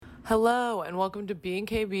Hello, and welcome to Being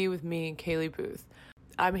KB with me, Kaylee Booth.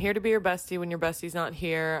 I'm here to be your bestie when your bestie's not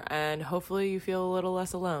here, and hopefully you feel a little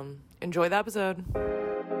less alone. Enjoy the episode.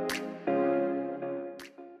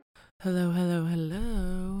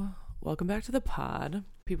 Hello. Welcome back to the pod.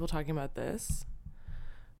 People talking about this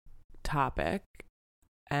topic,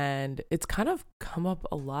 and it's kind of come up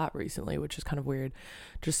a lot recently, which is kind of weird.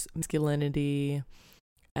 Just masculinity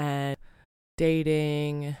and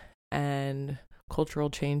dating and cultural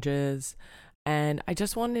changes, and I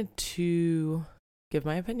just wanted to give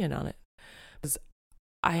my opinion on it because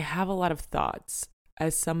I have a lot of thoughts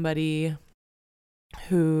as somebody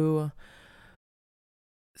who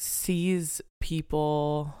sees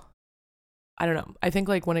people. I don't know, I think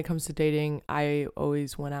like when it comes to dating, I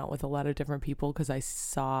always went out with a lot of different people because I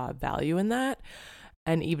saw value in that.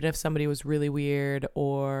 And even if somebody was really weird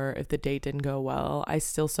or if the date didn't go well, I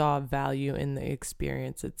still saw value in the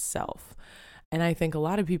experience itself. And I think a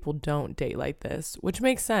lot of people don't date like this, which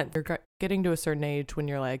makes sense. You're getting to a certain age when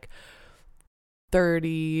you're like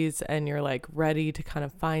 30s and you're like ready to kind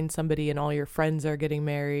of find somebody and all your friends are getting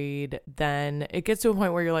married. Then it gets to a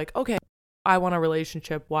point where you're like, okay, I want a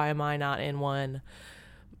relationship. Why am I not in one?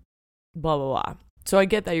 Blah, blah, blah. So I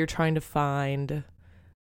get that you're trying to find,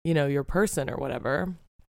 your person or whatever.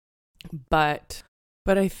 But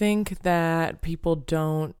I think that people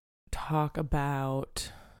don't talk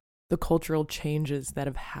about the cultural changes that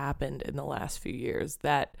have happened in the last few years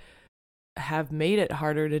that have made it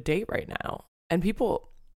harder to date right now. And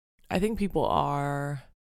I think people are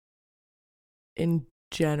in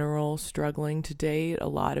general struggling to date, a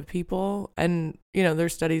lot of people. And,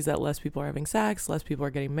 there's studies that less people are having sex, less people are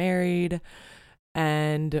getting married.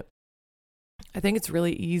 And I think it's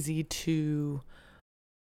really easy to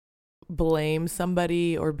blame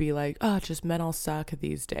somebody or be like, oh, just men all suck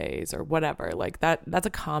these days or whatever. Like that's a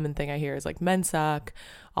common thing I hear is like, men suck,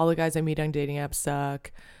 all the guys I meet on dating apps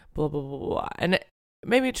suck, blah blah blah blah. And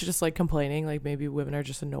maybe it's just like complaining, like maybe women are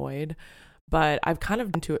just annoyed. But I've kind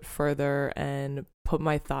of into it further and put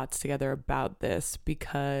my thoughts together about this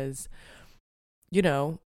because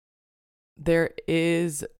there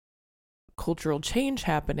is cultural change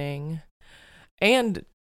happening and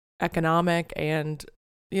economic, and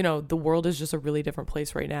the world is just a really different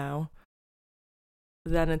place right now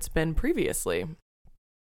than it's been previously.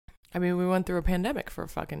 I mean, we went through a pandemic, for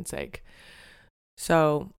fucking sake.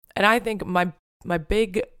 So, and I think my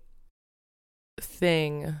big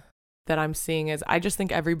thing that I'm seeing is I just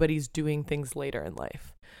think everybody's doing things later in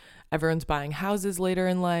life. Everyone's buying houses later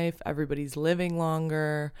in life. Everybody's living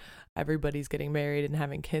longer. Everybody's getting married and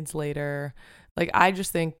having kids later. Like, I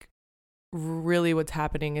just think really what's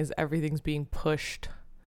happening is everything's being pushed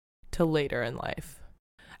to later in life.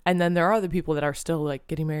 And then there are other people that are still like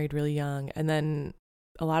getting married really young, and then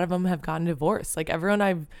a lot of them have gotten divorced. Like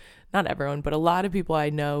not everyone, but a lot of people I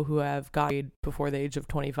know who have gotten married before the age of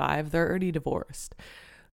 25, they're already divorced.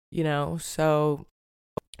 So,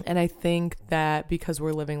 and I think that because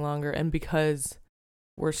we're living longer and because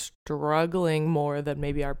we're struggling more than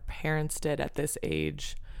maybe our parents did at this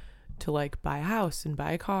age to like buy a house and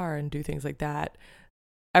buy a car and do things like that,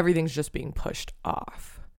 everything's just being pushed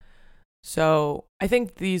off. So I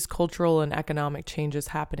think these cultural and economic changes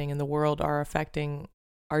happening in the world are affecting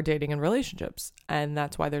our dating and relationships. And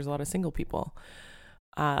that's why there's a lot of single people.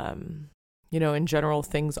 In general,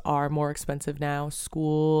 things are more expensive now.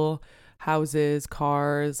 School, houses,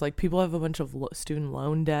 cars, like people have a bunch of student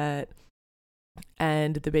loan debt,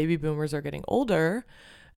 and the baby boomers are getting older.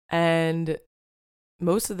 And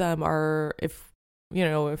most of them are, if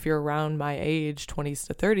you're around my age, 20s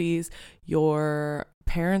to 30s, your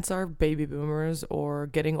parents are baby boomers or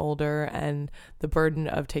getting older, and the burden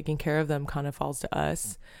of taking care of them kind of falls to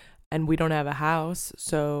us. And we don't have a house,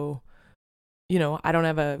 so I don't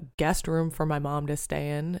have a guest room for my mom to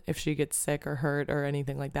stay in if she gets sick or hurt or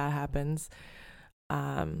anything like that happens.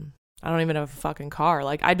 I don't even have a fucking car.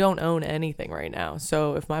 Like, I don't own anything right now.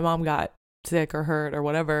 So if my mom got sick or hurt or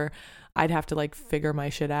whatever, I'd have to like figure my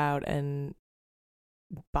shit out and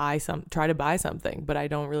try to buy something. But I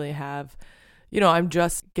don't really have, I'm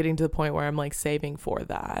just getting to the point where I'm like saving for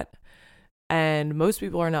that. And most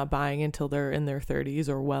people are not buying until they're in their 30s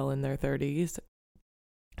or well in their 30s,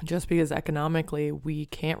 just because economically we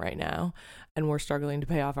can't right now, and we're struggling to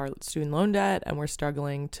pay off our student loan debt, and we're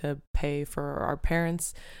struggling to pay for our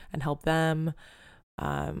parents and help them.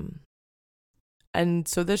 And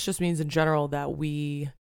so this just means in general that we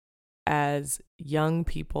as young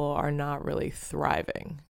people are not really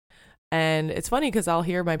thriving. And it's funny because I'll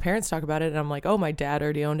hear my parents talk about it and I'm like, oh, my dad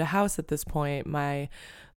already owned a house at this point.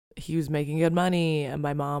 He was making good money and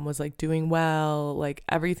my mom was like doing well. Like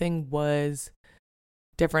everything was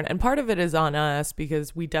different. And part of it is on us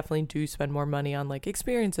because we definitely do spend more money on like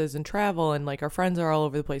experiences and travel, and like our friends are all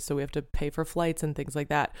over the place, so we have to pay for flights and things like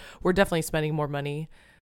that. We're definitely spending more money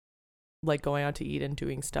like going out to eat and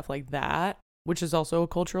doing stuff like that, which is also a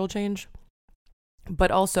cultural change.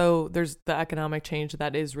 But also there's the economic change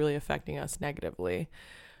that is really affecting us negatively.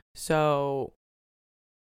 So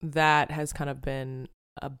that has kind of been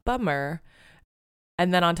a bummer.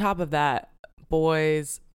 And then on top of that,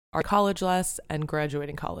 boys are college less and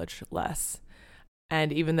graduating college less.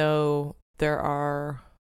 And even though there are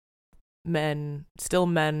men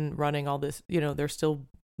running all this, there's still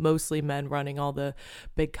mostly men running all the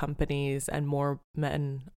big companies, and more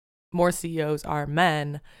CEOs are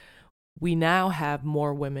men. We now have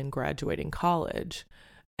more women graduating college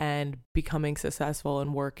and becoming successful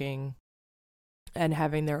and working and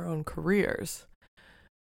having their own careers.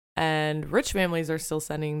 And rich families are still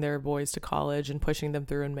sending their boys to college and pushing them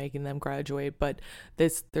through and making them graduate. But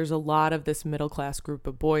there's a lot of this middle class group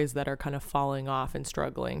of boys that are kind of falling off and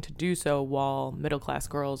struggling to do so, while middle class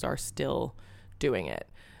girls are still doing it.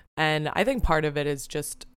 And I think part of it is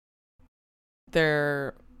just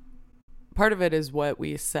part of it is what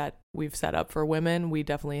we've set up for women. We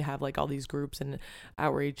definitely have like all these groups and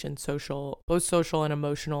outreach and both social and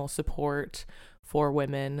emotional support for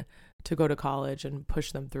women to go to college and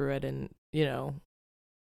push them through it. And,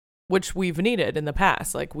 which we've needed in the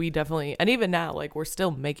past. Like we definitely, and even now, like we're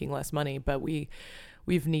still making less money, but we've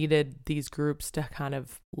needed these groups to kind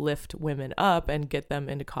of lift women up and get them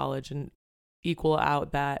into college and equal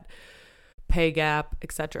out that pay gap,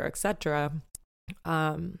 et cetera, et cetera.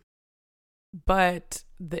 But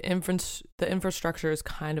the infrastructure is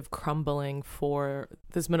kind of crumbling for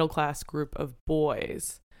this middle class group of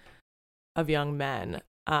boys, of young men.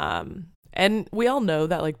 And we all know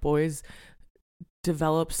that like boys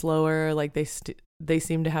develop slower, like they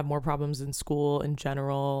seem to have more problems in school in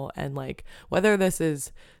general. And like whether this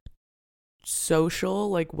is social,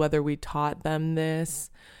 like whether we taught them this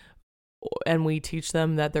and we teach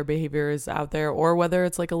them that their behavior is out there, or whether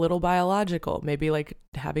it's like a little biological, maybe like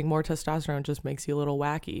having more testosterone just makes you a little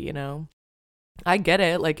wacky. I get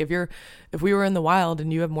it. Like if we were in the wild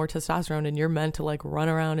and you have more testosterone and you're meant to like run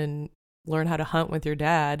around and learn how to hunt with your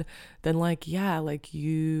dad, then like, yeah, like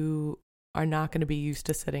you are not going to be used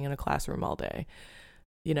to sitting in a classroom all day,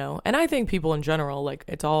 And I think people in general, like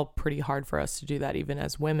it's all pretty hard for us to do that even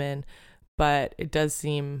as women, but it does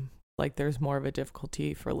seem like there's more of a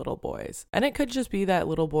difficulty for little boys. And it could just be that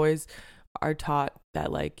little boys are taught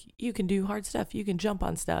that like you can do hard stuff, you can jump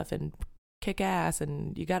on stuff and kick ass,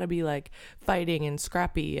 and you got to be like fighting and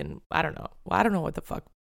scrappy, and I don't know what the fuck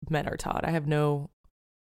men are taught. I have no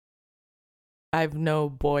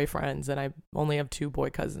boy friends, and I only have 2 boy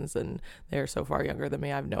cousins, and they're so far younger than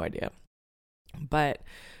me. I have no idea. But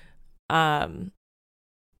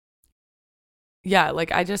yeah, like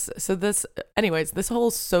this whole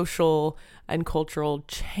social and cultural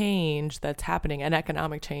change that's happening and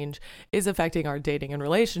economic change is affecting our dating and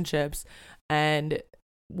relationships. And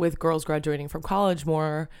with girls graduating from college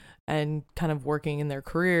more and kind of working in their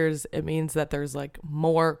careers, it means that there's like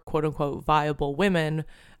more quote unquote viable women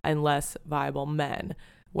and less viable men.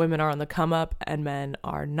 Women are on the come up and men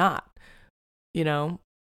are not.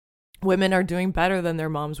 Women are doing better than their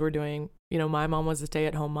moms were doing. My mom was a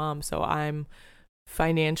stay-at-home mom, so I'm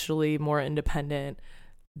financially more independent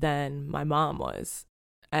than my mom was.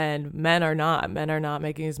 And men are not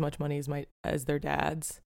making as much money as their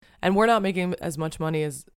dads. And we're not making as much money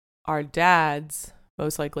as our dads,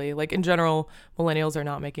 most likely. Like in general, millennials are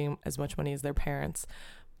not making as much money as their parents.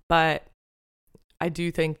 But I do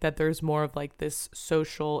think that there's more of like this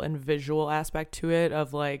social and visual aspect to it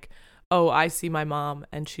of like, oh, I see my mom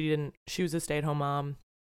and she was a stay-at-home mom,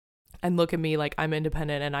 and look at me, like I'm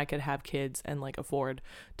independent and I could have kids and like afford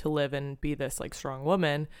to live and be this like strong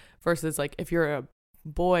woman, versus like if you're a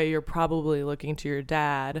boy, you're probably looking to your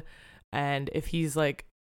dad, and if he's like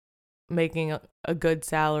making a good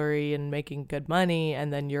salary and making good money,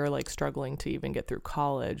 and then you're like struggling to even get through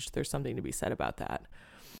college, there's something to be said about that.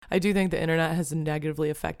 I do think the internet has negatively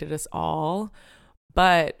affected us all,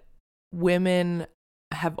 but women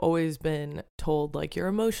have always been told like you're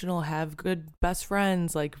emotional, have good best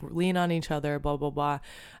friends, like lean on each other, blah blah blah.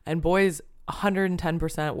 And boys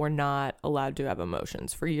 110% were not allowed to have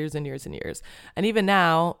emotions for years and years and years. And even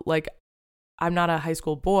now, like I'm not a high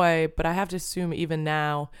school boy, but I have to assume even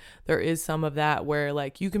now there is some of that where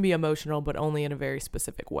like you can be emotional but only in a very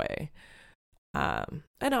specific way. And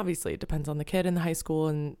obviously it depends on the kid in the high school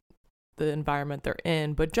and the environment they're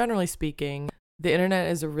in, but generally speaking, the internet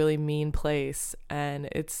is a really mean place and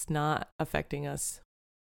it's not affecting us.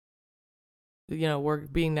 We're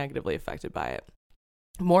being negatively affected by it.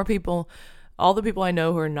 More people, all the people I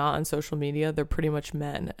know who are not on social media, they're pretty much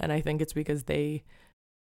men. And I think it's because they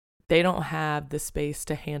don't have the space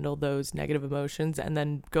to handle those negative emotions and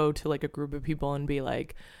then go to like a group of people and be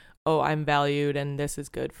like, oh, I'm valued and this is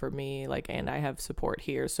good for me, like, and I have support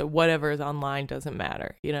here. So whatever is online doesn't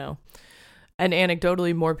matter, you know? And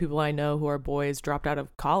anecdotally, more people I know who are boys dropped out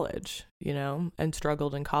of college, you know, and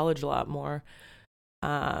struggled in college a lot more.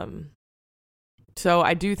 So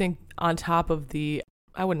I do think on top of the,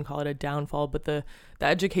 I wouldn't call it a downfall, but the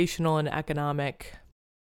educational and economic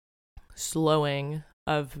slowing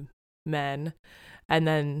of men, and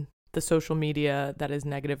then the social media that is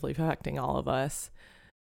negatively affecting all of us,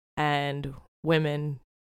 and women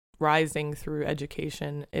rising through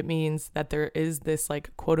education, it means that there is this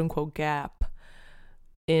like quote unquote gap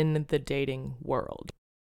in the dating world.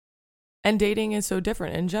 And dating is so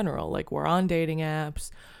different in general. Like, we're on dating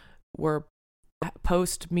apps, we're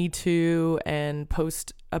post Me Too and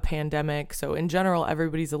post a pandemic. So in general,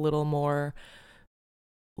 everybody's a little more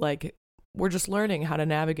like, we're just learning how to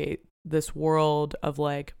navigate this world of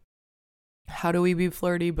like, how do we be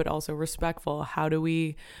flirty but also respectful? How do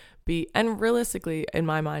we be, and realistically, in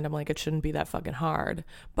my mind, I'm like, it shouldn't be that fucking hard.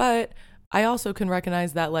 But I also can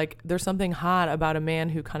recognize that like there's something hot about a man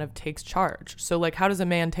who kind of takes charge. So like, how does a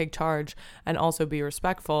man take charge and also be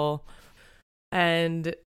respectful?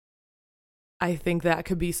 And I think that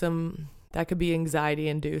could be anxiety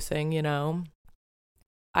inducing, you know?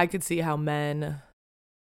 I could see how men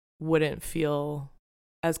wouldn't feel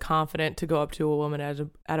as confident to go up to a woman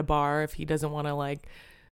at a bar if he doesn't want to, like,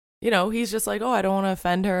 you know, he's just like, oh, I don't want to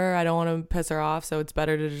offend her, I don't want to piss her off, so it's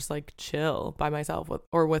better to just like chill by myself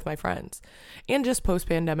with my friends. And just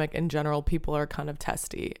post-pandemic in general, people are kind of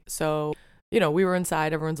testy. So, you know, we were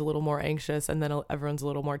inside, everyone's a little more anxious, and then everyone's a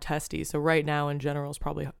little more testy. So right now in general is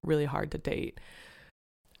probably really hard to date.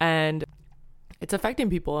 And it's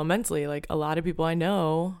affecting people immensely. Like, a lot of people I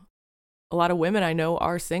know, a lot of women I know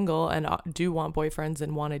are single and do want boyfriends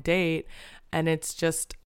and want to date. And it's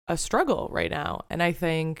just a struggle right now. And I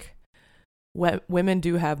think women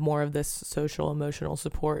do have more of this social emotional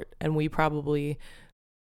support. And we probably,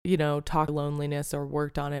 you know, talked loneliness or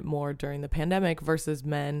worked on it more during the pandemic versus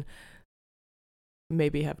men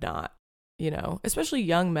maybe have not, you know, especially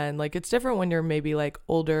young men. Like, it's different when you're maybe like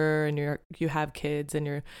older and you have kids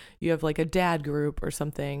and you have like a dad group or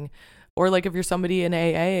something. Or like if you're somebody in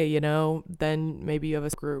AA, you know, then maybe you have a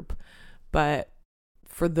group. But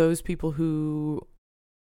for those people who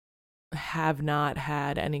have not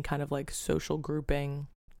had any kind of like social grouping,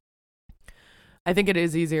 I think it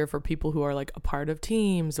is easier for people who are like a part of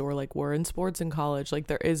teams or like were in sports in college. Like,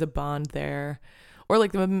 there is a bond there. Or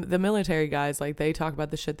like the military guys, like they talk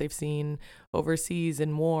about the shit they've seen overseas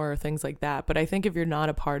in war, things like that. But I think if you're not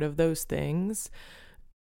a part of those things,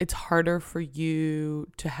 it's harder for you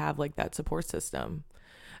to have like that support system.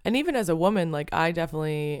 And even as a woman, like, I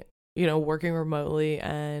definitely, you know, working remotely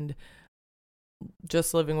and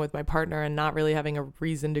just living with my partner and not really having a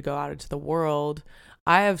reason to go out into the world,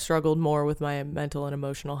 I have struggled more with my mental and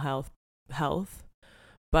emotional health.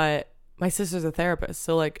 But my sister's a therapist,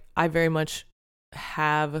 so like I very much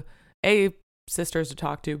have sisters to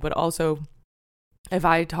talk to, but also if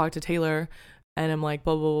I talk to Taylor and I'm like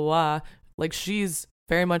blah blah blah blah, like she's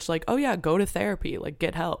very much like, oh yeah, go to therapy, like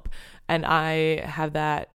get help. And I have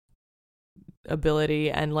that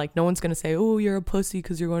ability, and like no one's gonna say, oh, you're a pussy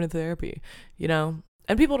because you're going to therapy, you know?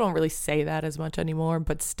 And people don't really say that as much anymore,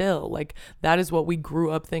 but still, like, that is what we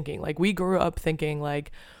grew up thinking. Like, we grew up thinking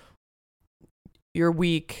like, you're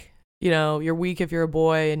weak, you know, you're weak if you're a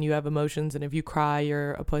boy and you have emotions, and if you cry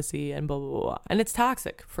you're a pussy, and blah blah blah. And it's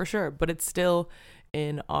toxic for sure, but it's still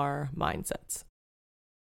in our mindsets.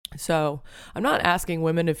 So I'm not asking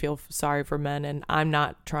women to feel sorry for men, and I'm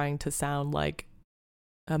not trying to sound like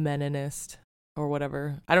a meninist or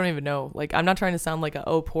whatever. I don't even know. Like, I'm not trying to sound like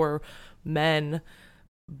oh, poor men,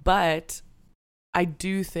 but I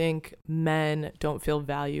do think men don't feel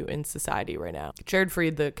value in society right now. Jared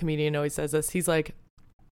Freed, the comedian, always says this. He's like,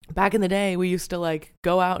 back in the day, we used to like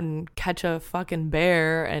go out and catch a fucking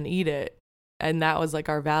bear and eat it. And that was like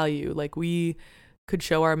our value. Like, we could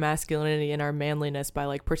show our masculinity and our manliness by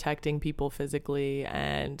like protecting people physically,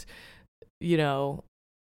 and you know,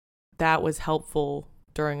 that was helpful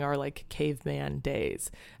during our like caveman days.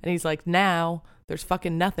 And he's like, now there's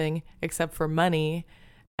fucking nothing except for money,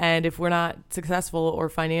 and if we're not successful or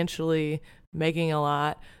financially making a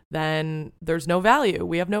lot, then there's no value.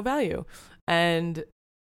 We have no value. And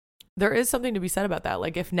there is something to be said about that.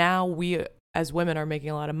 Like, if now we as women are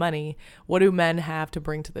making a lot of money, what do men have to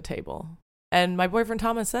bring to the table? And my boyfriend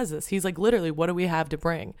Thomas says this. He's like, literally, what do we have to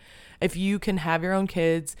bring? If you can have your own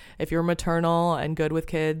kids, if you're maternal and good with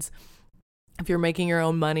kids, if you're making your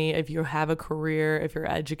own money, if you have a career, if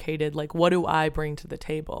you're educated, like, what do I bring to the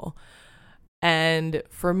table? And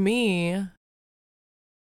for me,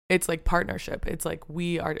 it's like partnership. It's like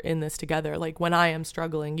we are in this together. Like when I am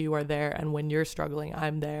struggling, you are there. And when you're struggling,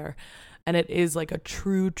 I'm there. And it is like a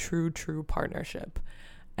true partnership.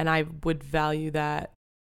 And I would value that.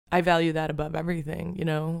 I value that above everything, you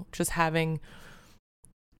know, just having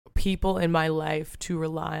people in my life to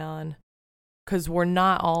rely on, because we're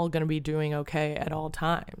not all going to be doing okay at all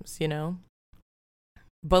times, you know.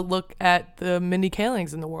 But look at the Mindy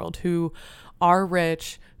Kalings in the world who are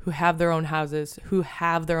rich, who have their own houses, who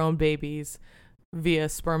have their own babies via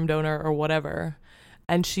sperm donor or whatever.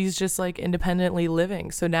 And she's just like independently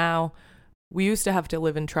living. So now we used to have to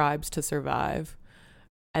live in tribes to survive.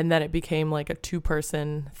 And then it became like a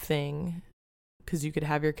 2-person thing because you could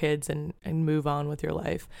have your kids and move on with your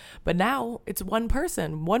life. But now it's one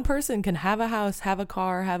person. One person can have a house, have a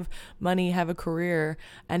car, have money, have a career,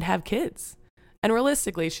 and have kids. And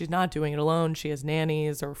realistically, she's not doing it alone. She has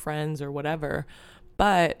nannies or friends or whatever.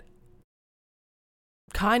 But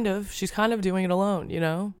she's kind of doing it alone, you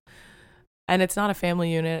know? And it's not a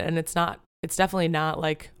family unit, and it's definitely not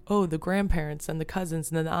like, oh, the grandparents and the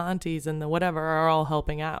cousins and the aunties and the whatever are all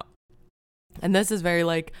helping out. And this is very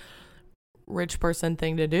like rich person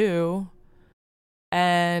thing to do.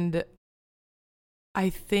 And I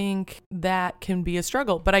think that can be a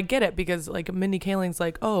struggle, but I get it because like Mindy Kaling's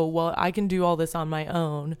like, oh, well, I can do all this on my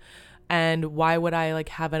own. And why would I like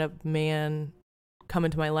have a man come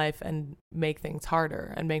into my life and make things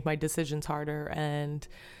harder and make my decisions harder and,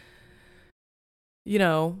 you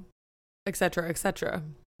know, et cetera, et cetera.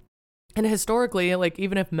 And historically, like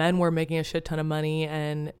even if men were making a shit ton of money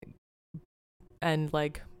and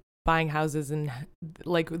like buying houses and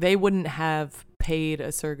like they wouldn't have paid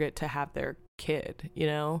a surrogate to have their kid, you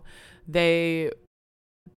know, they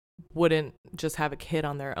wouldn't just have a kid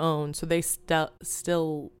on their own. So they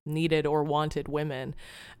still needed or wanted women,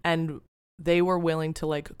 and they were willing to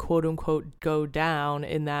like quote unquote go down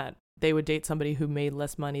in that they would date somebody who made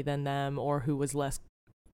less money than them or who was less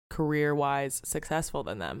career wise successful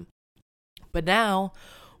than them. But now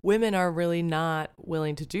women are really not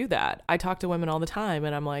willing to do that. I talk to women all the time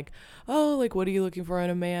and I'm like, oh, like, what are you looking for in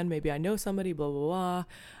a man? Maybe I know somebody, blah, blah, blah.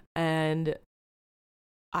 And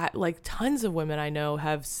I like tons of women I know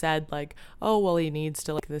have said like, oh, well, he needs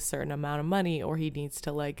to like this certain amount of money, or he needs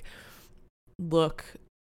to like look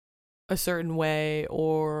a certain way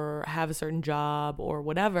or have a certain job or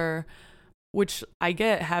whatever, which I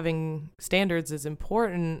get having standards is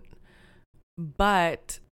important,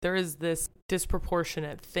 but there is this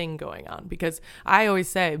disproportionate thing going on because I always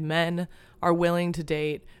say men are willing to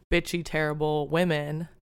date bitchy, terrible women.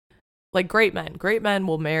 Like great men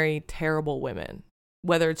will marry terrible women,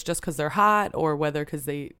 whether it's just because they're hot or whether because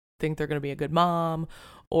they think they're going to be a good mom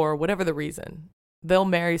or whatever the reason. They'll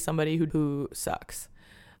marry somebody who sucks.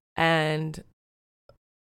 And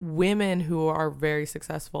women who are very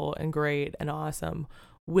successful and great and awesome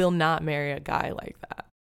will not marry a guy like that.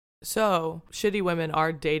 So shitty women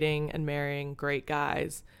are dating and marrying great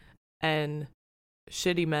guys, and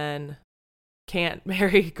shitty men can't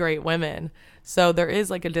marry great women. So there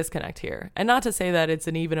is like a disconnect here. And not to say that it's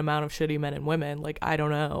an even amount of shitty men and women, like I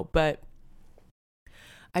don't know, but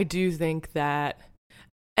I do think that,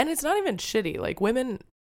 and it's not even shitty, like women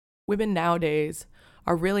nowadays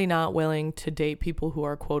are really not willing to date people who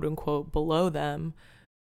are quote unquote below them.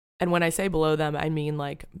 And when I say below them, I mean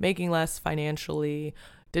like making less financially,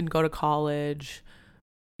 didn't go to college,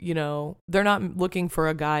 you know, they're not looking for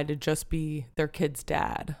a guy to just be their kid's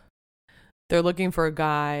dad. They're looking for a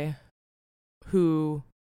guy who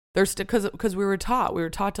they're because we were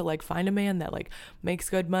taught to like find a man that like makes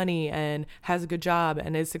good money and has a good job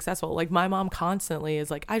and is successful. Like my mom constantly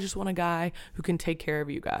is like, I just want a guy who can take care of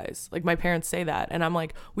you guys. Like my parents say that, and I'm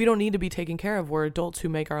like, we don't need to be taken care of. We're adults who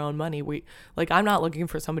make our own money. I'm not looking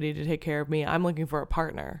for somebody to take care of me. I'm looking for a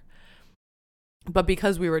partner. But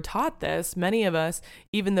because we were taught this, many of us,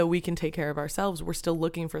 even though we can take care of ourselves, we're still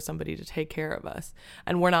looking for somebody to take care of us.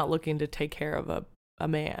 And we're not looking to take care of a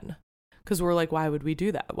man. Because we're like, why would we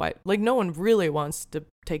do that? Why? Like, no one really wants to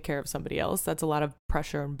take care of somebody else. That's a lot of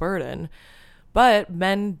pressure and burden. But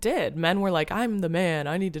men did. Men were like, I'm the man.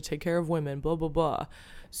 I need to take care of women, blah, blah, blah.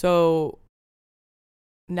 So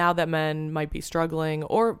now that men might be struggling,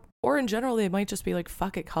 or in general, they might just be like,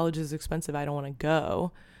 fuck it, college is expensive. I don't want to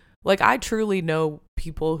go. Like, I truly know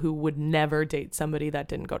people who would never date somebody that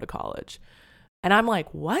didn't go to college. And I'm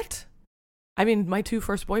like, what? I mean, my 2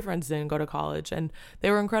 first boyfriends didn't go to college, and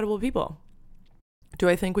they were incredible people. Do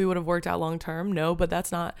I think we would have worked out long term? No, but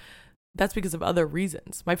that's because of other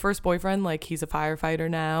reasons. My first boyfriend, like, he's a firefighter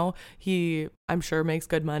now. He, I'm sure, makes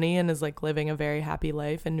good money and is like living a very happy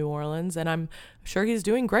life in New Orleans. And I'm sure he's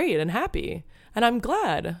doing great and happy. And I'm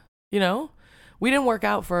glad, you know? We didn't work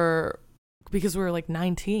out because we were like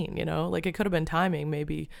 19, you know? Like, it could have been timing,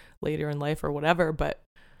 maybe later in life or whatever. But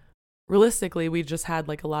realistically, we just had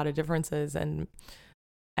like a lot of differences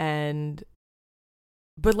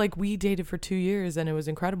but like, we dated for 2 years and it was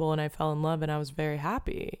incredible and I fell in love and I was very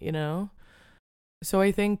happy, you know? So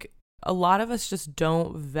I think a lot of us just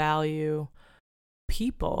don't value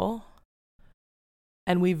people,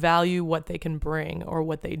 and we value what they can bring or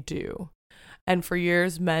what they do. And for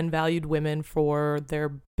years, men valued women for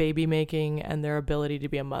their baby making and their ability to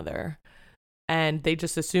be a mother. And they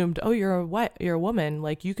just assumed, oh, you're a woman,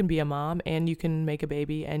 like, you can be a mom and you can make a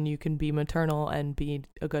baby and you can be maternal and be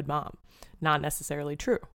a good mom. Not necessarily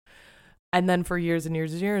true. And then for years and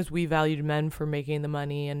years and years, we valued men for making the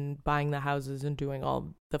money and buying the houses and doing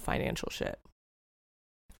all the financial shit.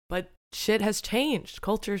 But shit has changed.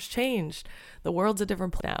 Culture's changed. The world's a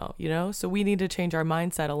different place now, you know? So we need to change our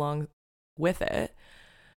mindset along with it.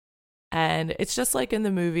 And it's just like in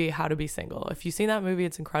the movie How to Be Single. If you've seen that movie,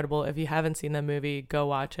 it's incredible. If you haven't seen that movie, go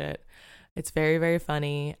watch it. It's very, very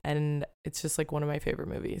funny. And it's just like one of my favorite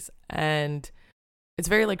movies. And it's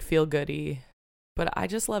very like feel goody, but I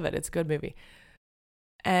just love it. It's a good movie.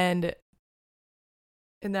 And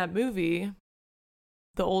in that movie,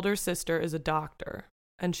 the older sister is a doctor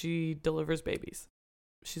and she delivers babies.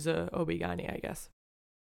 She's a OB-GYN, I guess.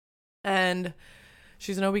 And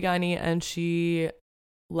she's an OB-GYN and she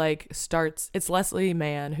like starts, it's Leslie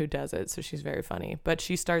Mann who does it, so she's very funny, but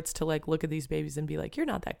she starts to like look at these babies and be like, you're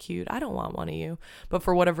not that cute, I don't want one of you. But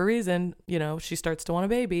for whatever reason, you know, she starts to want a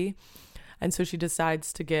baby, and so she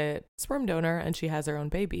decides to get sperm donor and she has her own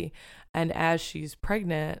baby. And as she's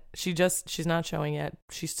pregnant, she's not showing it,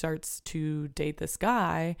 she starts to date this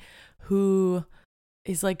guy who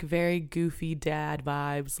is like very goofy dad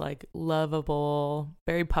vibes, like lovable,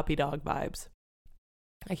 very puppy dog vibes.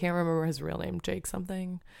 I can't remember his real name, Jake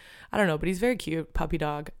something. I don't know, but he's very cute, puppy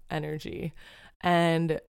dog energy.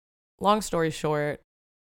 And long story short,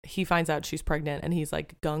 he finds out she's pregnant and he's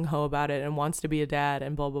like gung-ho about it and wants to be a dad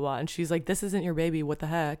and blah, blah, blah. And she's like, this isn't your baby, what the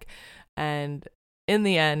heck? And in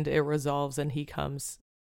the end, it resolves and he comes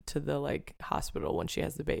to the like hospital when she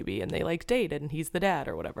has the baby and they like date and he's the dad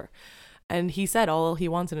or whatever. And he said all he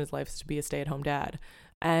wants in his life is to be a stay-at-home dad.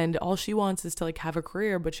 And all she wants is to like have a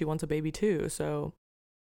career, but she wants a baby too. So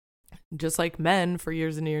just like men for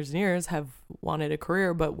years and years and years have wanted a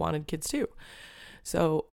career but wanted kids too.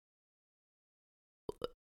 So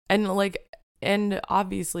and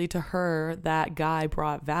obviously to her, that guy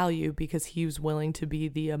brought value because he was willing to be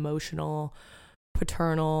the emotional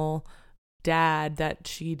paternal dad that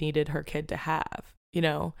she needed her kid to have, you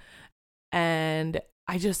know. And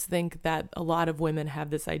I just think that a lot of women have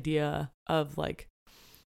this idea of like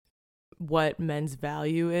what men's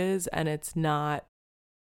value is, and it's not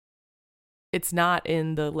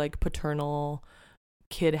in the like paternal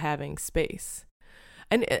kid having space.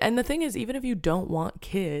 And the thing is, even if you don't want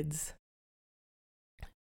kids,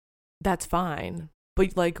 that's fine.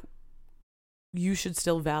 But like, you should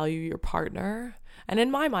still value your partner. And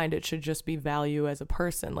in my mind, it should just be value as a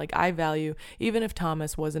person. Like, I value, even if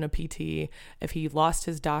Thomas wasn't a PT, if he lost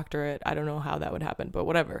his doctorate, I don't know how that would happen, but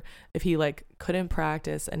whatever. If he like couldn't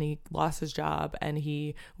practice and he lost his job and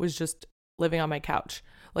he was just living on my couch,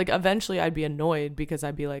 like eventually I'd be annoyed because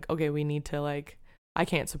I'd be like, okay, we need to like, I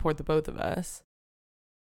can't support the both of us.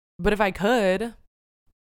 But if I could,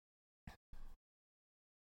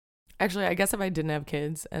 actually, I guess if I didn't have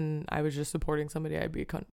kids and I was just supporting somebody, I'd be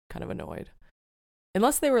kind of annoyed.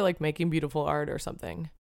 Unless they were like making beautiful art or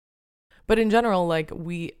something. But in general, like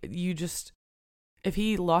if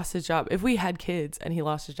he lost his job, if we had kids and he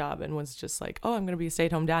lost his job and was just like, oh, I'm going to be a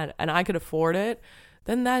stay-at-home dad and I could afford it,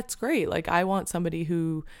 then that's great. Like, I want somebody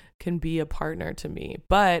who can be a partner to me.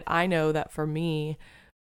 But I know that for me,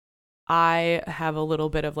 I have a little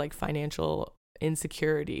bit of like financial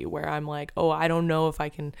insecurity where I'm like, oh, I don't know if I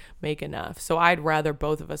can make enough. So I'd rather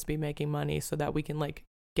both of us be making money so that we can like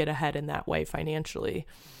get ahead in that way financially.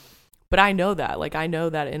 But I know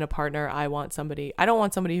that in a partner, I don't want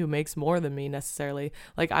somebody who makes more than me necessarily.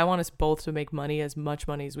 Like, I want us both to make money, as much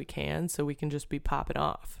money as we can, so we can just be popping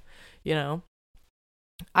off, you know?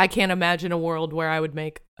 I can't imagine a world where I would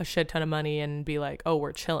make a shit ton of money and be like, oh,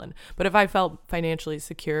 we're chilling. But if I felt financially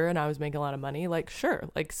secure and I was making a lot of money, like, sure,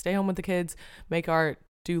 like, stay home with the kids, make art,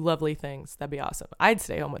 do lovely things. That'd be awesome. I'd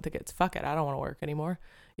stay home with the kids. Fuck it. I don't want to work anymore,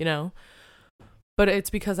 you know? But it's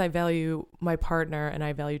because I value my partner and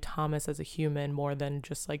I value Thomas as a human more than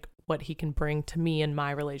just like what he can bring to me in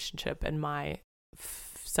my relationship and my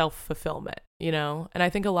self-fulfillment, you know? And I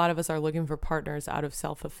think a lot of us are looking for partners out of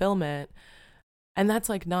self-fulfillment. And that's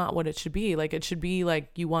like not what it should be. Like it should be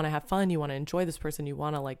like you want to have fun, you want to enjoy this person, you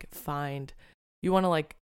want to like you want to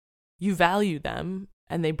like, you value them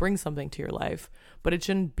and they bring something to your life, but it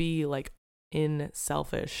shouldn't be like in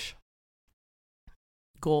selfish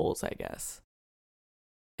goals, I guess.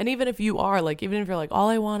 And even if you are like, even if you're like, all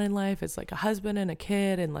I want in life is like a husband and a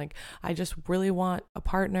kid, and like, I just really want a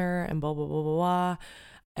partner and blah, blah, blah, blah, blah.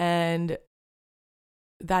 And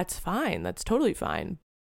that's fine. That's totally fine.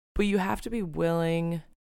 But you have to be willing.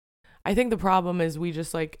 I think the problem is we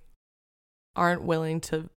just like aren't willing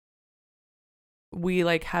to, we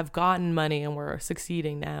like have gotten money and we're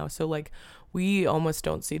succeeding now. So like we almost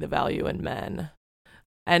don't see the value in men.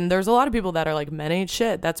 And there's a lot of people that are like, men ain't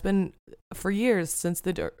shit. That's been for years, since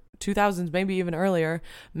the 2000s, maybe even earlier.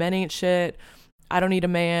 Men ain't shit. I don't need a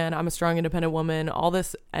man. I'm a strong, independent woman. All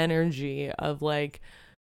this energy of like,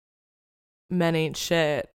 men ain't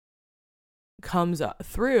shit comes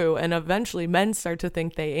through, and eventually men start to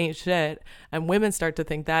think they ain't shit and women start to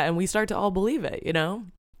think that, and we start to all believe it, you know?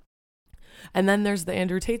 And then there's the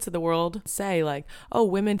Andrew Tates of the world say like, oh,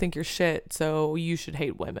 women think you're shit, so you should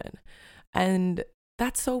hate women. And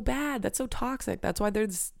that's so bad. That's so toxic. That's why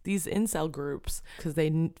there's these incel groups, because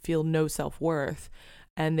they feel no self-worth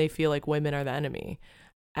and they feel like women are the enemy.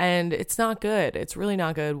 And it's not good. It's really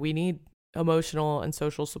not good. We need emotional and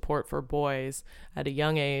social support for boys at a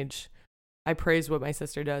young age. I praise what my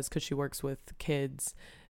sister does because she works with kids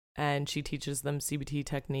and she teaches them CBT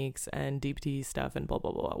techniques and DBT stuff and blah,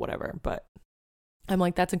 blah, blah, whatever. But I'm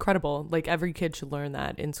like, that's incredible. Like every kid should learn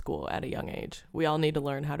that in school at a young age. We all need to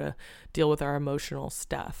learn how to deal with our emotional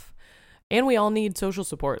stuff. And we all need social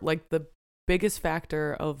support. Like the biggest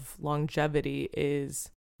factor of longevity is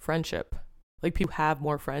friendship. Like people who have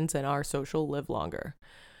more friends and are social live longer.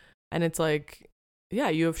 And it's like, yeah,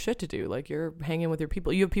 you have shit to do. Like you're hanging with your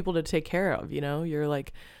people. You have people to take care of, you know? You're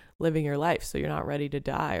like living your life, so you're not ready to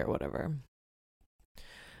die or whatever.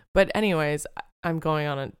 But anyways, I'm going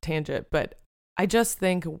on a tangent, but I just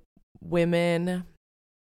think women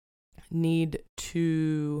need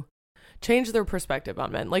to change their perspective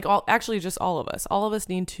on men. Like all of us. All of us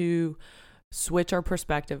need to switch our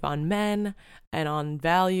perspective on men and on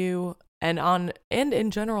value and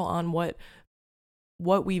in general on what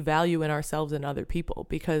we value in ourselves and other people,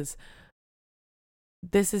 because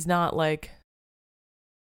this is not like,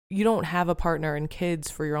 you don't have a partner and kids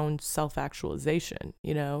for your own self-actualization,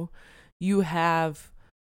 you know? You have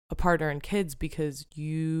a partner and kids because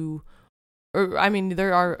there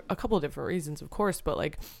are a couple of different reasons, of course, but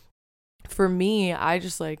like for me, I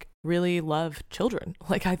just like really love children.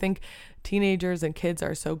 Like I think teenagers and kids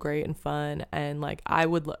are so great and fun, and like I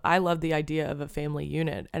love the idea of a family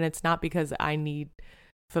unit, and it's not because I need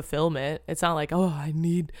fulfillment. It's not like, oh, I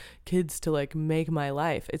need kids to like make my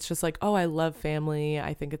life. It's just like, oh, I love family.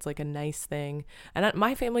 I think it's like a nice thing. And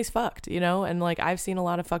my family's fucked, you know? And like I've seen a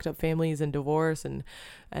lot of fucked up families and divorce and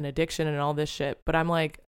addiction and all this shit. But I'm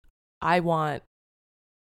like, I want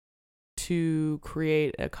to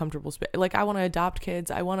create a comfortable space. Like I want to adopt kids.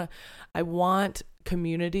 I want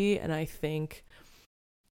community, and I think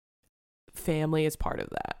family is part of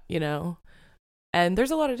that, you know? And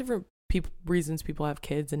there's a lot of different reasons people have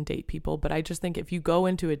kids and date people, but I just think if you go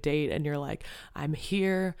into a date and you're like, I'm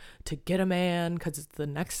here to get a man because it's the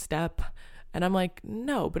next step, and I'm like,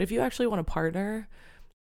 no. But if you actually want a partner,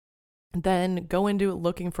 then go into it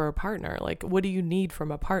looking for a partner. Like, what do you need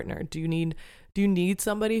from a partner? Do you need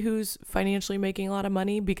somebody who's financially making a lot of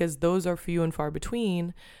money? Because those are few and far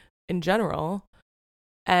between in general.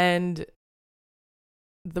 And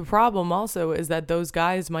the problem also is that those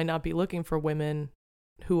guys might not be looking for women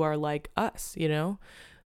who are like us, you know?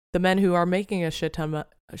 The men who are making a shit ton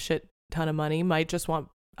of money might just want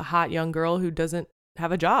a hot young girl who doesn't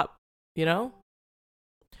have a job, you know?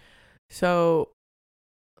 So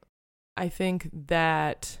I think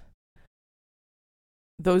that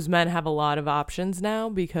those men have a lot of options now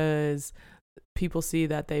because people see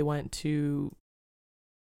that they went to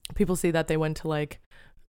like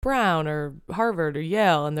Brown or Harvard or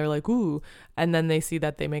Yale, and they're like, ooh, and then they see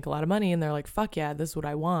that they make a lot of money and they're like, fuck yeah, this is what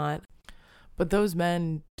I want. But those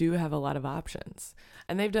men do have a lot of options,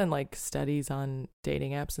 and they've done like studies on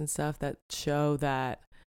dating apps and stuff that show that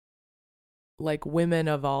like women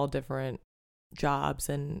of all different jobs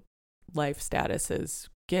and life statuses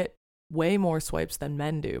get way more swipes than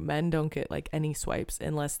men do. Men don't get like any swipes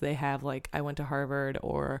unless they have like, I went to Harvard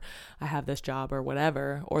or I have this job or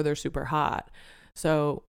whatever, or they're super hot.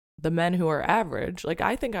 So the men who are average, like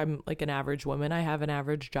I think I'm like an average woman. I have an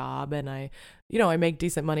average job and I make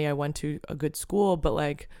decent money. I went to a good school, but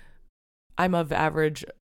like I'm of average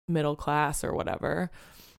middle class or whatever.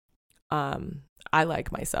 I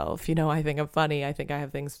like myself, I think I'm funny. I think I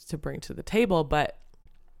have things to bring to the table, but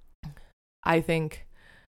I think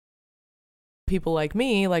people like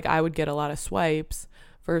me, like I would get a lot of swipes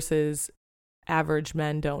versus average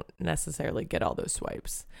men don't necessarily get all those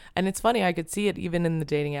swipes. And it's funny, I could see it even in the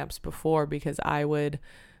dating apps before, because I would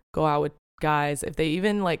go out with guys if they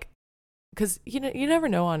even like, because you never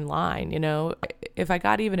know online, if I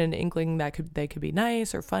got even an inkling that they could be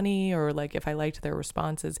nice or funny, or like if I liked their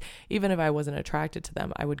responses, even if I wasn't attracted to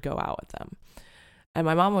them, I would go out with them. And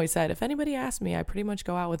my mom always said, if anybody asked me, I pretty much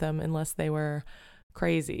go out with them unless they were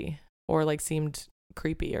crazy or like seemed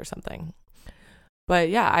creepy or something. But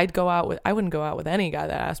yeah, I wouldn't go out with any guy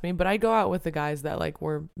that asked me, but I'd go out with the guys that like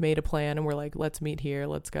were made a plan and were like, let's meet here,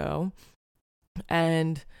 let's go.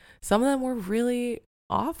 And some of them were really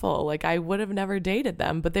awful. Like I would have never dated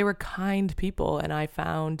them, but they were kind people. And I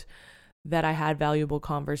found that I had valuable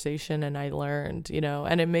conversation and I learned,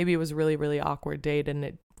 and maybe it was a really, really awkward date and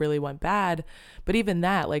it really went bad. But even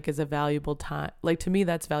that like is a valuable time. Like to me,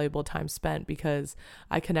 that's valuable time spent because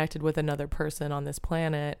I connected with another person on this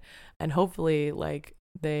planet and hopefully like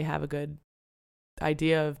they have a good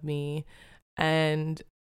idea of me. And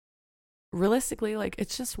realistically, like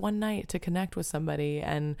it's just one night to connect with somebody.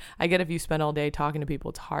 And I get if you spend all day talking to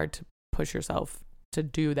people, it's hard to push yourself to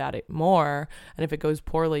do that more. And if it goes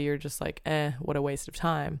poorly, you're just like, what a waste of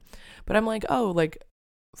time. But I'm like, oh, like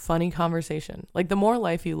funny conversation. Like the more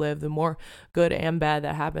life you live, the more good and bad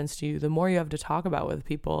that happens to you, the more you have to talk about with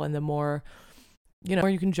people, and the more, more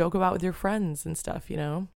you can joke about with your friends and stuff,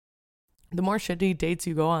 the more shitty dates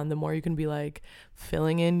you go on, the more you can be like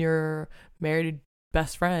filling in your married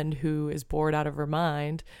best friend who is bored out of her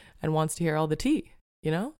mind and wants to hear all the tea,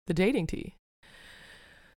 the dating tea.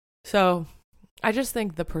 So I just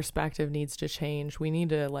think the perspective needs to change. We need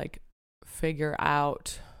to like figure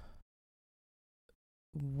out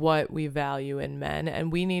what we value in men,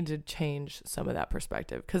 and we need to change some of that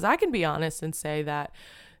perspective. Because I can be honest and say that,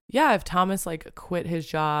 yeah, if Thomas like quit his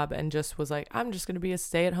job and just was like, I'm just going to be a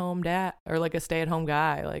stay-at-home dad or like a stay-at-home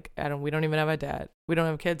guy, like we don't even have a dad, we don't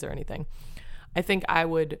have kids or anything, I think I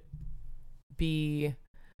would be,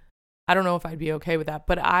 I don't know if I'd be okay with that,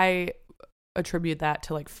 but I attribute that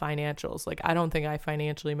to like financials. Like I don't think I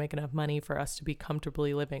financially make enough money for us to be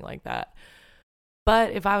comfortably living like that.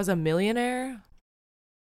 But if I was a millionaire,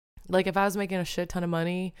 like if I was making a shit ton of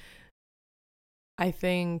money, I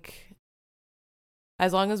think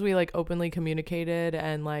as long as we like openly communicated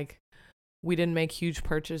and like we didn't make huge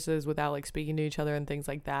purchases without like speaking to each other and things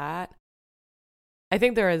like that, I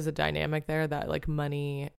think there is a dynamic there that like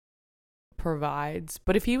money provides.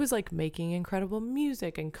 But if he was like making incredible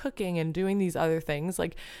music and cooking and doing these other things,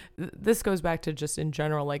 like this goes back to just in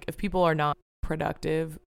general, like if people are not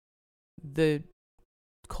productive, the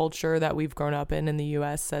culture that we've grown up in the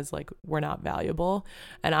US says like we're not valuable,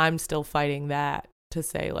 and I'm still fighting that to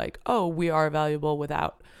say like, oh, we are valuable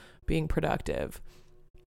without being productive.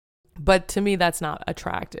 But to me, that's not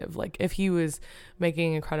attractive. Like if he was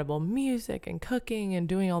making incredible music and cooking and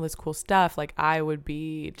doing all this cool stuff, like I would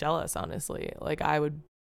be jealous, honestly. Like I would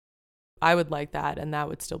like that, and that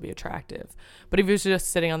would still be attractive. But if he was just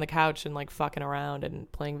sitting on the couch and like fucking around and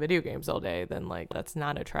playing video games all day, then like that's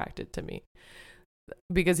not attractive to me,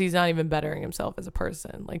 because he's not even bettering himself as a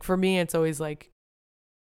person. Like for me, it's always like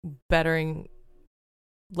bettering,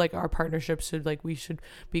 like our partnership should, like we should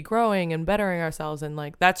be growing and bettering ourselves, and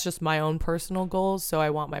like that's just my own personal goals, so I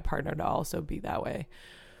want my partner to also be that way.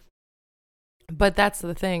 But that's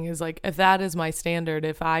the thing, is like if that is my standard,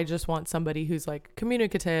 if I just want somebody who's like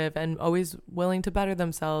communicative and always willing to better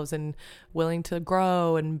themselves and willing to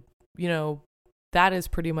grow, and that is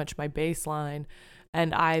pretty much my baseline.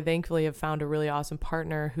 And I thankfully have found a really awesome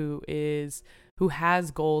partner who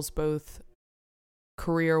has goals both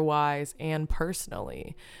career-wise and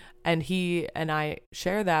personally. And he and I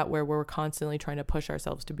share that, where we're constantly trying to push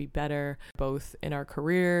ourselves to be better, both in our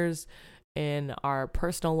careers, in our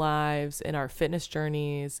personal lives, in our fitness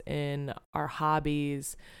journeys, in our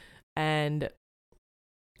hobbies. And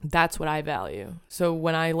that's what I value. So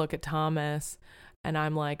when I look at Thomas and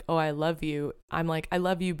I'm like, oh, I love you, I'm like, I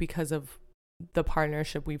love you because of the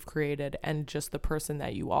partnership we've created and just the person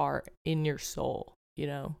that you are in your soul,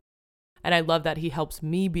 And I love that he helps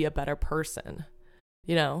me be a better person,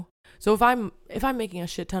 So if I'm making a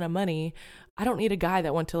shit ton of money, I don't need a guy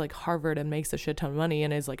that went to like Harvard and makes a shit ton of money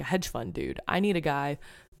and is like a hedge fund dude. I need a guy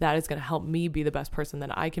that is going to help me be the best person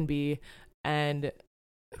that I can be, and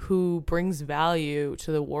who brings value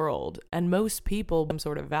to the world, and most people some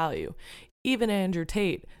sort of value. Even Andrew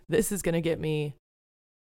Tate, this is going to get me,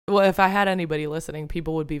 well, if I had anybody listening,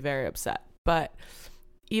 people would be very upset, but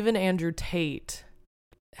even Andrew Tate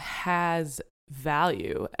has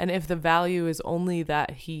value. And if the value is only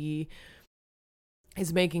that he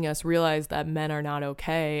is making us realize that men are not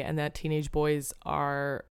okay and that teenage boys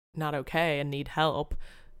are not okay and need help,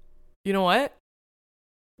 you know what?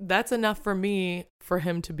 That's enough for me for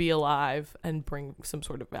him to be alive and bring some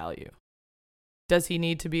sort of value. Does he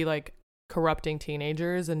need to be like corrupting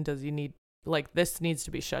teenagers, and does he need, like, this needs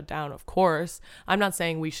to be shut down? Of course. I'm not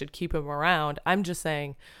saying we should keep him around. I'm just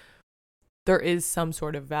saying there is some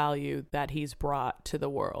sort of value that he's brought to the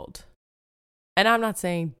world. And I'm not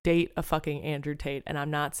saying date a fucking Andrew Tate, and I'm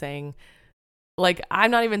not saying, like, I'm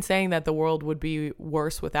not even saying that the world would be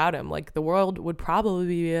worse without him. Like, the world would probably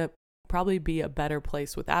be a better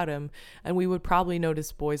place without him, and we would probably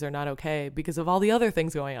notice boys are not okay because of all the other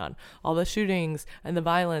things going on, all the shootings and the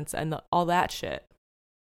violence and all that shit.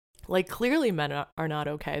 Like, clearly men are not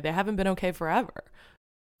okay. They haven't been okay forever,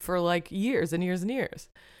 for like years and years and years.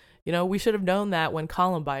 You know, we should have known that when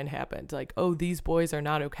Columbine happened. Like, oh, these boys are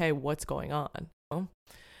not okay. What's going on?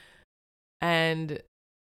 And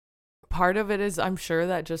part of it is, I'm sure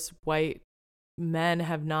that just white men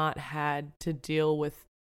have not had to deal with,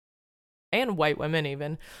 and white women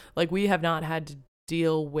even, like, we have not had to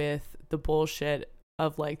deal with the bullshit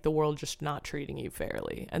of like the world just not treating you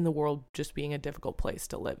fairly and the world just being a difficult place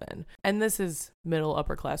to live in. And this is middle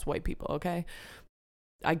upper class white people, okay?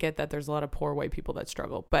 I get that there's a lot of poor white people that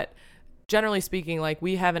struggle, but generally speaking, like,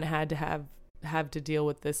 we haven't had to have to deal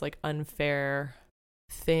with this like unfair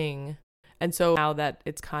thing. And so now that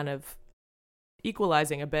it's kind of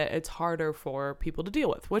equalizing a bit, it's harder for people to deal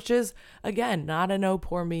with, which is, again, not a no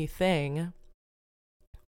poor me thing.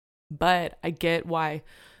 But I get why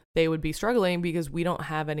they would be struggling, because we don't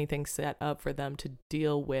have anything set up for them to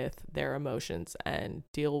deal with their emotions and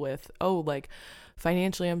deal with, oh, like,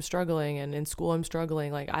 financially I'm struggling, and in school I'm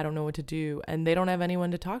struggling, like, I don't know what to do, and they don't have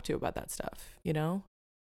anyone to talk to about that stuff, you know?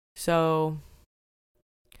 So,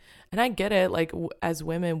 and I get it, like, as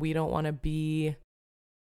women, we don't want to be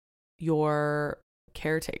your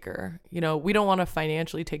caretaker, you know? We don't want to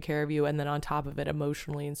financially take care of you and then on top of it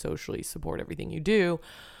emotionally and socially support everything you do.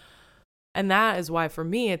 And that is why, for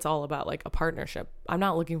me, it's all about like a partnership. I'm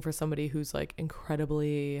not looking for somebody who's like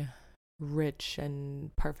incredibly rich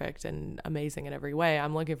and perfect and amazing in every way.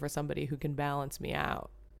 I'm looking for somebody who can balance me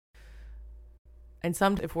out. And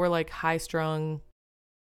if we're like high strung,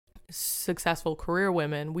 successful career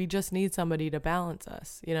women, we just need somebody to balance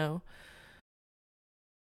us, you know?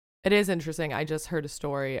 It is interesting. I just heard a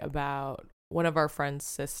story about one of our friend's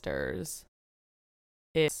sisters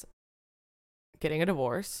is getting a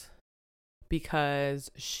divorce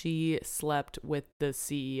because she slept with the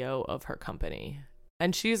CEO of her company.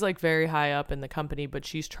 And she's like very high up in the company, but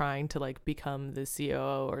she's trying to like become the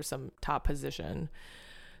COO or some top position.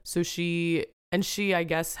 So she, I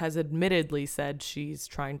guess, has admittedly said she's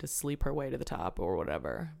trying to sleep her way to the top or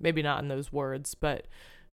whatever. Maybe not in those words, but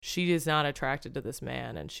she is not attracted to this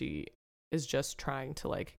man and she is just trying to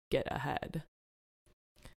like get ahead.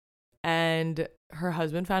 And her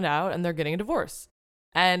husband found out and they're getting a divorce.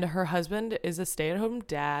 And her husband is a stay-at-home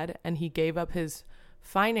dad, and he gave up his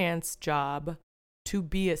finance job to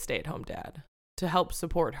be a stay-at-home dad, to help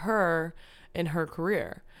support her in her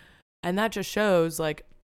career. And that just shows like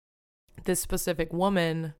this specific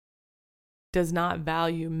woman does not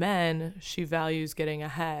value men. She values getting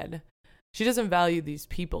ahead. She doesn't value these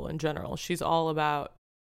people in general. She's all about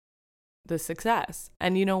the success.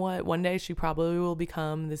 And you know what? One day she probably will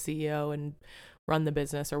become the CEO and run the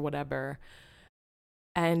business or whatever.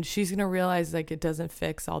 And she's going to realize like it doesn't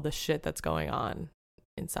fix all the shit that's going on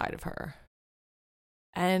inside of her.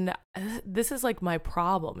 And this is like my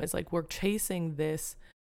problem, is like we're chasing this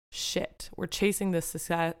shit. We're chasing the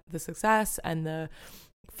success and the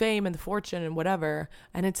fame and the fortune and whatever,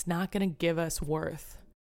 and it's not going to give us worth.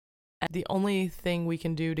 And the only thing we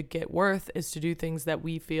can do to get worth is to do things that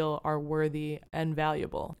we feel are worthy and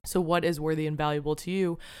valuable. So what is worthy and valuable to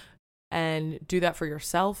you? And do that for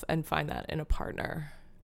yourself and find that in a partner.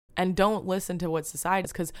 And don't listen to what society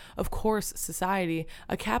is, because of course society,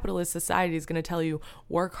 a capitalist society, is going to tell you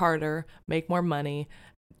work harder, make more money,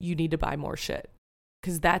 you need to buy more shit.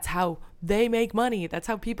 Because that's how they make money. That's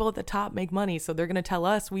how people at the top make money. So they're going to tell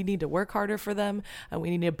us we need to work harder for them and we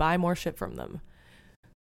need to buy more shit from them.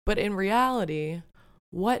 But in reality,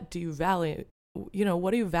 what do you value? You know,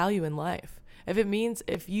 what do you value in life?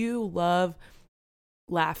 If you love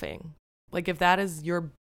laughing, like if that is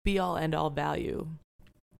your be all end all value,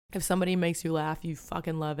 If somebody makes you laugh, you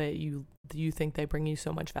fucking love it, you think they bring you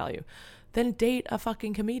so much value, then date a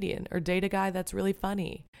fucking comedian or date a guy that's really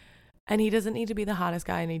funny. And he doesn't need to be the hottest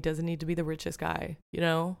guy and he doesn't need to be the richest guy, you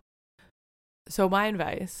know? So my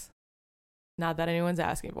advice, not that anyone's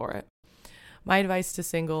asking for it, my advice to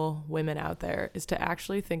single women out there is to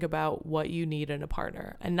actually think about what you need in a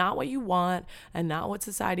partner and not what you want and not what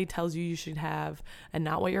society tells you should have and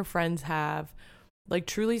not what your friends have. Like,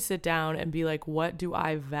 truly sit down and be like, what do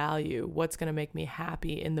I value? What's going to make me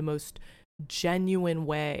happy in the most genuine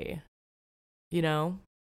way, you know?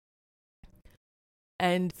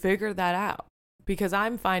 And figure that out, because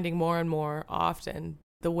I'm finding more and more often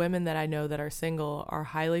the women that I know that are single are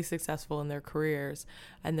highly successful in their careers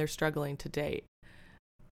and they're struggling to date.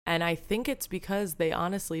 And I think it's because they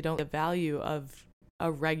honestly don't get the value of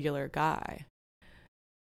a regular guy.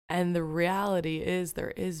 And the reality is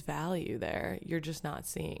there is value there. You're just not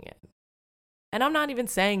seeing it. And I'm not even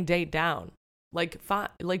saying date down. Like, fine,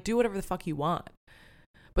 like do whatever the fuck you want.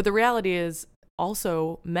 But the reality is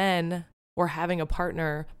also men or having a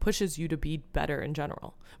partner pushes you to be better in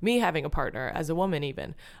general. Me having a partner as a woman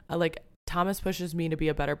even, like Thomas pushes me to be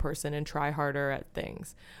a better person and try harder at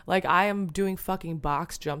things. Like I am doing fucking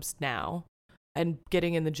box jumps now and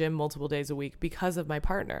getting in the gym multiple days a week because of my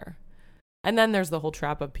partner. And then there's the whole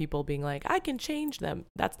trap of people being like, I can change them.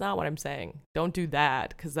 That's not what I'm saying. Don't do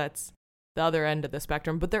that, because that's the other end of the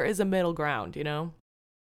spectrum. But there is a middle ground, you know?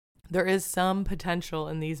 There is some potential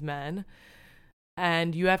in these men.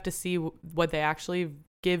 And you have to see what they actually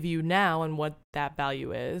give you now and what that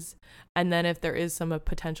value is. And then if there is some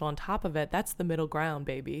potential on top of it, that's the middle ground,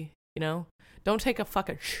 baby. You know, don't take a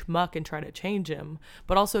fucking schmuck and try to change him,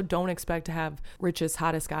 but also don't expect to have richest,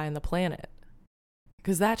 hottest guy on the planet,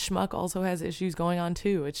 because that schmuck also has issues going on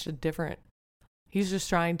too. It's just different. He's just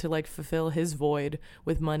trying to like fulfill his void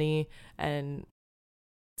with money and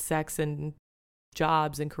sex and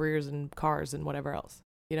jobs and careers and cars and whatever else.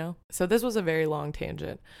 You know? So this was a very long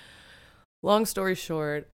tangent. Long story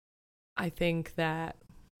short, I think that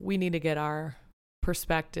we need to get our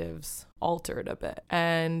perspectives altered a bit.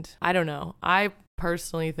 And I don't know. I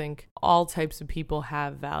personally think all types of people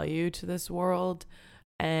have value to this world.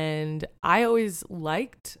 And I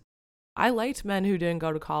liked men who didn't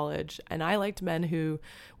go to college. And I liked men who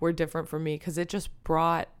were different from me, because it just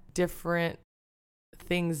brought different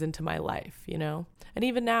things into my life, you know? And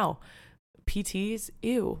even now, PTs,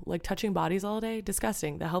 ew, like touching bodies all day,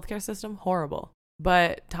 disgusting. The healthcare system, horrible.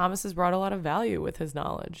 But Thomas has brought a lot of value with his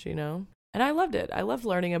knowledge, you know? And I loved it. I loved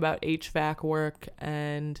learning about HVAC work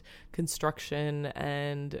and construction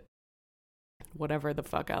and whatever the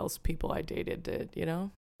fuck else people I dated did, you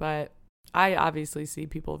know? But I obviously see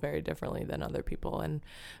people very differently than other people. And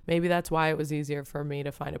maybe that's why it was easier for me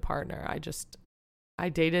to find a partner. I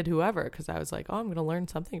dated whoever because I was like, oh, I'm going to learn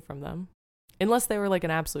something from them. Unless they were like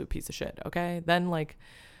an absolute piece of shit, okay? Then like,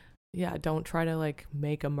 yeah, don't try to like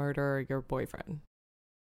make a murderer your boyfriend.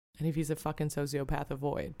 And if he's a fucking sociopath,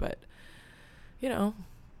 avoid. But, you know,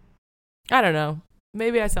 I don't know.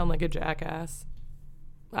 Maybe I sound like a jackass.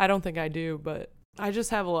 I don't think I do, but I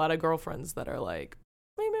just have a lot of girlfriends that are like,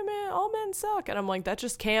 man, all men suck. And I'm like, that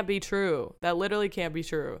just can't be true. That literally can't be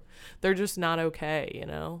true. They're just not okay, you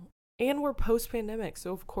know? And we're post-pandemic,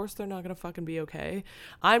 so of course they're not going to fucking be okay.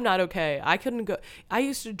 I'm not okay. I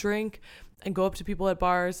used to drink and go up to people at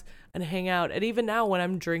bars and hang out. And even now when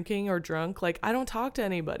I'm drinking or drunk, like I don't talk to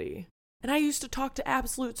anybody. And I used to talk to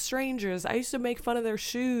absolute strangers. I used to make fun of their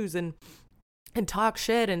shoes and talk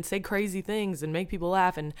shit and say crazy things and make people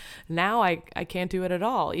laugh. And now I can't do it at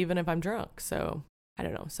all, even if I'm drunk. So I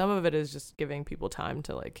don't know. Some of it is just giving people time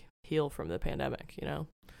to like heal from the pandemic, you know?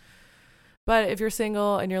 But if you're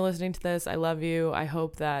single and you're listening to this, I love you. I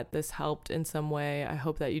hope that this helped in some way. I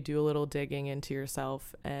hope that you do a little digging into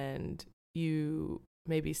yourself and you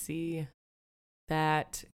maybe see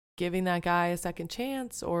that giving that guy a second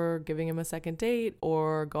chance or giving him a second date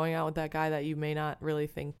or going out with that guy that you may not really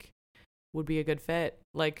think would be a good fit.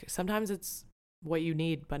 Like sometimes it's what you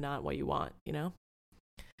need, but not what you want, you know?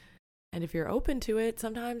 And if you're open to it,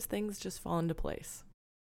 sometimes things just fall into place.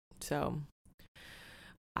 So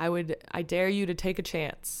I dare you to take a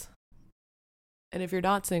chance. And if you're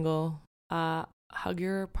not single, hug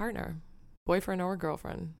your partner, boyfriend or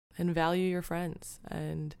girlfriend, and value your friends.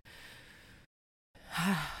 And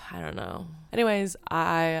I don't know. Anyways,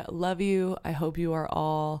 I love you. I hope you are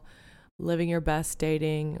all living your best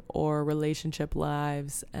dating or relationship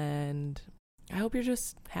lives. And I hope you're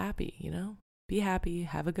just happy, you know? Be happy.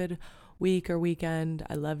 Have a good week or weekend.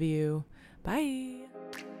 I love you. Bye.